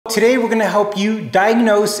Today we're going to help you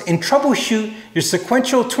diagnose and troubleshoot your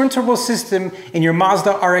sequential twin turbo system in your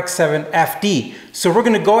Mazda RX-7 FD. So we're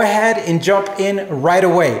going to go ahead and jump in right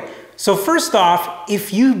away. So first off,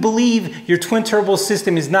 if you believe your twin turbo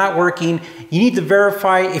system is not working, you need to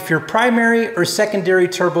verify if your primary or secondary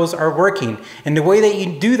turbos are working. And the way that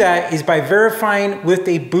you do that is by verifying with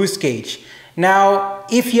a boost gauge. Now,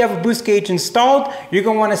 if you have a boost gauge installed, you're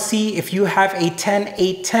going to want to see if you have a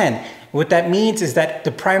 10-8-10. What that means is that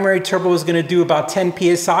the primary turbo is going to do about 10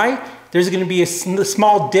 PSI. There's going to be a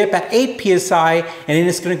small dip at 8 PSI, and then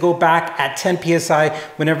it's going to go back at 10 PSI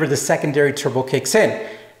whenever the secondary turbo kicks in.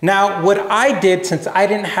 Now, what I did, since I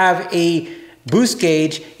didn't have a boost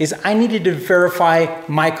gauge, is I needed to verify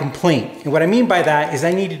my complaint. And what I mean by that is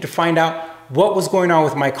I needed to find out what was going on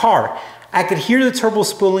with my car. I could hear the turbo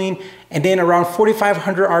spooling, and then around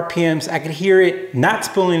 4,500 RPMs, I could hear it not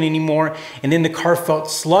spooling anymore, and then the car felt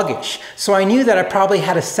sluggish. So I knew that I probably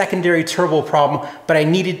had a secondary turbo problem, but I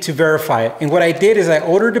needed to verify it. And what I did is I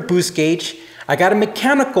ordered a boost gauge. I got a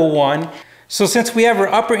mechanical one. So since we have our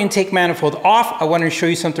upper intake manifold off, I wanted to show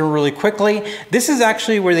you something really quickly. This is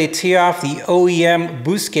actually where they tee off the OEM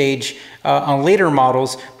boost gauge on later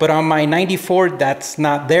models, but on my 94, that's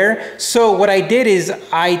not there. So what I did is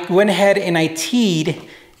I went ahead and I teed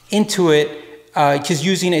into it just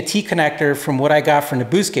using a T connector from what I got from the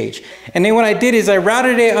boost gauge. And then what I did is I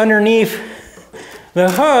routed it underneath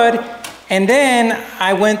the hood, and then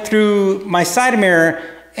I went through my side mirror,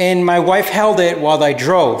 and my wife held it while I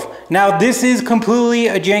drove. Now this is completely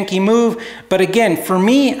a janky move, but again, for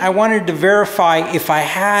me, I wanted to verify if I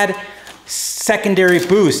had secondary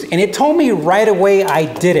boost, and it told me right away I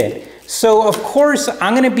did it. So of course,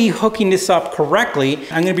 I'm gonna be hooking this up correctly.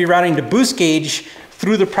 I'm gonna be routing the boost gauge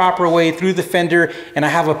through the proper way, through the fender, and I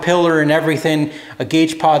have a pillar and everything, a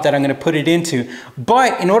gauge pod that I'm gonna put it into.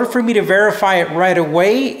 But in order for me to verify it right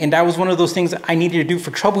away, and that was one of those things I needed to do for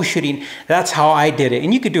troubleshooting, that's how I did it,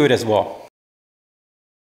 and you could do it as well.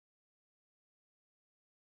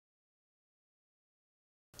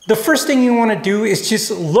 The first thing you want to do is just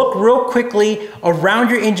look real quickly around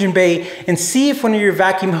your engine bay and see if one of your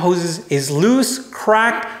vacuum hoses is loose,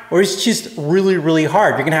 cracked, or it's just really, really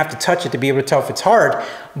hard. You're gonna have to touch it to be able to tell if it's hard.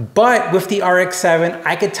 But with the RX-7,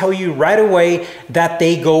 I could tell you right away that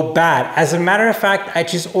they go bad. As a matter of fact, I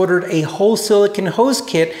just ordered a whole silicone hose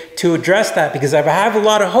kit to address that, because I have a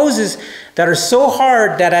lot of hoses that are so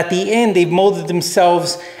hard that at the end they've molded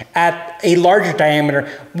themselves at a larger diameter,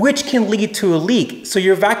 which can lead to a leak. So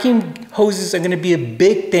your vacuum hoses are gonna be a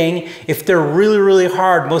big thing. If they're really, really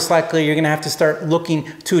hard, most likely you're gonna have to start looking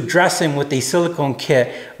to address them with a silicone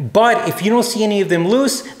kit. But if you don't see any of them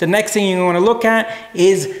loose, the next thing you wanna look at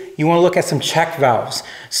is you want to look at some check valves.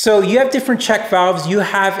 So you have different check valves. You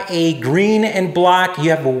have a green and black,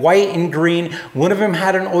 you have a white and green. One of them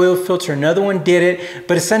had an oil filter, another one did it,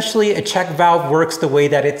 but essentially a check valve works the way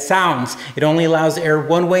that it sounds. It only allows air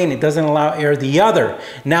one way and it doesn't allow air the other.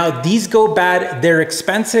 Now these go bad, they're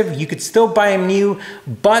expensive. You could still buy them new,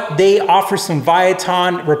 but they offer some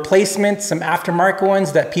Viaton replacements, some aftermarket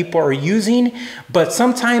ones that people are using, but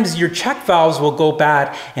sometimes your check valves will go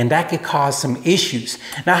bad and that could cause some issues.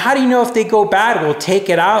 Now, how do you know if they go bad? We'll take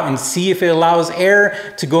it out and see if it allows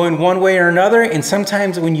air to go in one way or another. And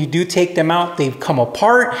sometimes when you do take them out, they've come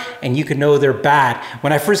apart and you can know they're bad.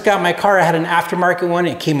 When I first got my car, I had an aftermarket one.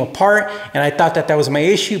 It came apart and I thought that that was my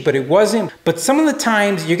issue, but it wasn't. But some of the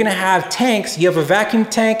times you're gonna have tanks. You have a vacuum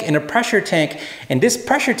tank and a pressure tank. And this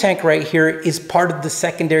pressure tank right here is part of the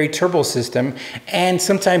secondary turbo system. And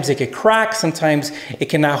sometimes it could crack, sometimes it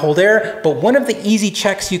cannot hold air. But one of the easy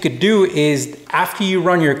checks you could do is after you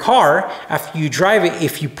run your car, after you drive it,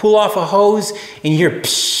 if you pull off a hose and you hear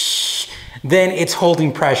psh, then it's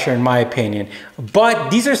holding pressure in my opinion.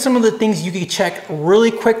 But these are some of the things you can check really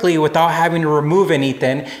quickly without having to remove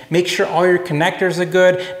anything. Make sure all your connectors are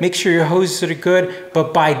good, make sure your hoses are good,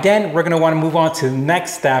 but by then we're gonna wanna move on to the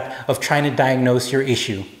next step of trying to diagnose your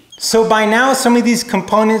issue. So by now, some of these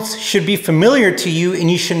components should be familiar to you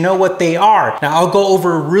and you should know what they are. Now I'll go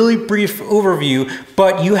over a really brief overview,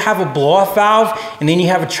 but you have a blow-off valve and then you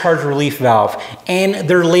have a charge relief valve, and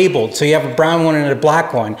they're labeled. So you have a brown one and a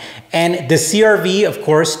black one. And the CRV, of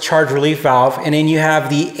course, charge relief valve, and then you have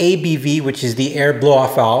the ABV, which is the air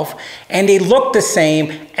blow-off valve, and they look the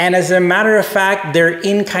same. And as a matter of fact, they're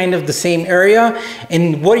in kind of the same area.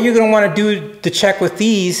 And what you're gonna wanna do to check with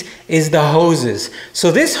these is the hoses. So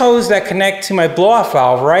this hose that connect to my blow-off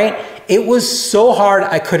valve, right? It was so hard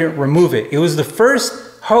I couldn't remove it. It was the first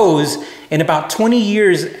hose in about 20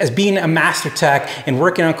 years as being a master tech and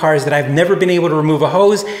working on cars that I've never been able to remove a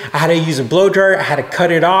hose. I had to use a blow dryer, I had to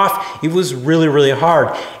cut it off. It was really, really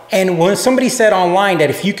hard. And when somebody said online that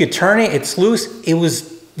if you could turn it, it's loose, it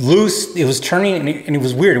was loose, it was turning, and it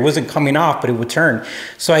was weird. It wasn't coming off, but it would turn.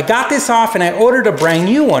 So I got this off and I ordered a brand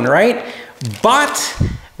new one, right? But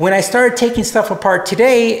when I started taking stuff apart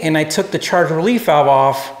today and I took the charge relief valve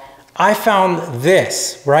off, I found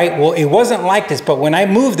this, right? Well, it wasn't like this, but when I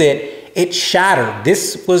moved it, it shattered.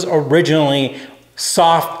 This was originally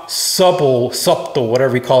soft, supple,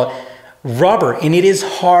 whatever you call it, rubber, and it is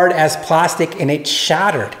hard as plastic, and it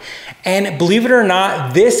shattered. And believe it or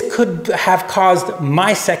not, this could have caused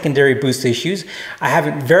my secondary boost issues. I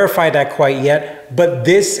haven't verified that quite yet, but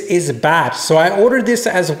this is bad. So I ordered this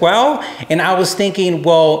as well, and I was thinking,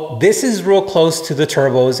 well, this is real close to the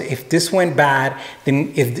turbos. If this went bad,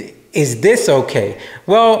 then is this okay?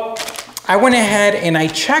 Well, I went ahead and I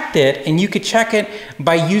checked it, and you could check it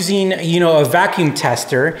by using, a vacuum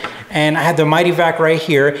tester. And I had the Mighty Vac right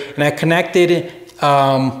here, and I connected,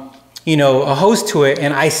 a hose to it,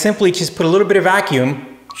 and I simply just put a little bit of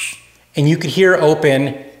vacuum, and you could hear it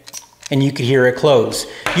open, and you could hear it close.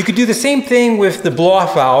 You could do the same thing with the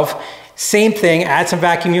blow-off valve. Same thing, add some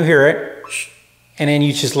vacuum, you hear it, and then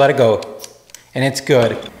you just let it go, and it's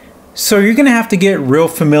good. So you're gonna have to get real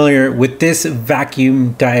familiar with this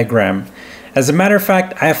vacuum diagram. As a matter of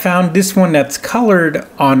fact, I found this one that's colored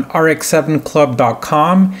on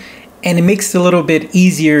rx7club.com, and it makes it a little bit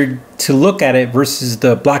easier to look at it versus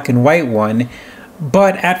the black and white one.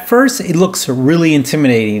 But at first it looks really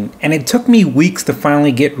intimidating, and it took me weeks to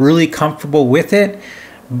finally get really comfortable with it.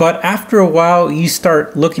 But after a while, you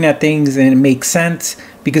start looking at things and it makes sense,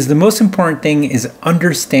 because the most important thing is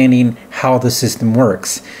understanding how the system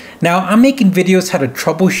works. Now, I'm making videos how to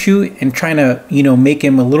troubleshoot and trying to, make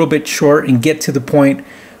them a little bit short and get to the point.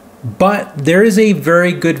 But there is a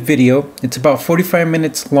very good video. It's about 45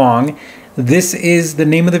 minutes long. This is the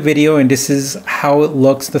name of the video, and this is how it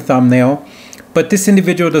looks, the thumbnail. But this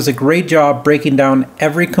individual does a great job breaking down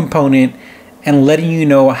every component and letting you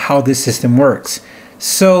know how this system works.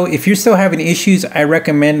 So if you're still having issues, I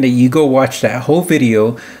recommend that you go watch that whole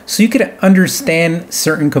video so you can understand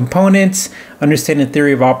certain components, understand the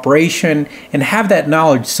theory of operation, and have that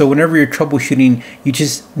knowledge so whenever you're troubleshooting, you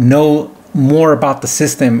just know more about the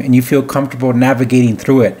system and you feel comfortable navigating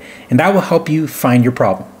through it. And that will help you find your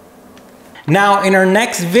problem. Now, in our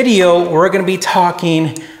next video, we're going to be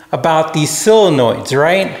talking about these solenoids,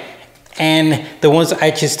 right? And the ones I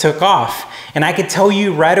just took off. And I can tell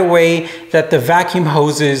you right away that the vacuum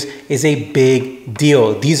hoses is a big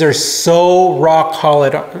deal. These are so rock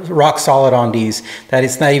solid on these that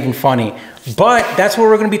it's not even funny. But that's what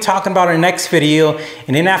we're going to be talking about in our next video.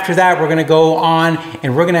 And then after that, we're going to go on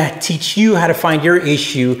and we're going to teach you how to find your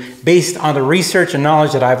issue based on the research and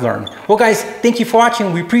knowledge that I've learned. Well, guys, thank you for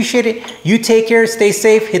watching. We appreciate it. You take care, stay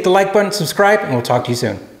safe, hit the like button, subscribe, and we'll talk to you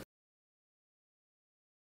soon.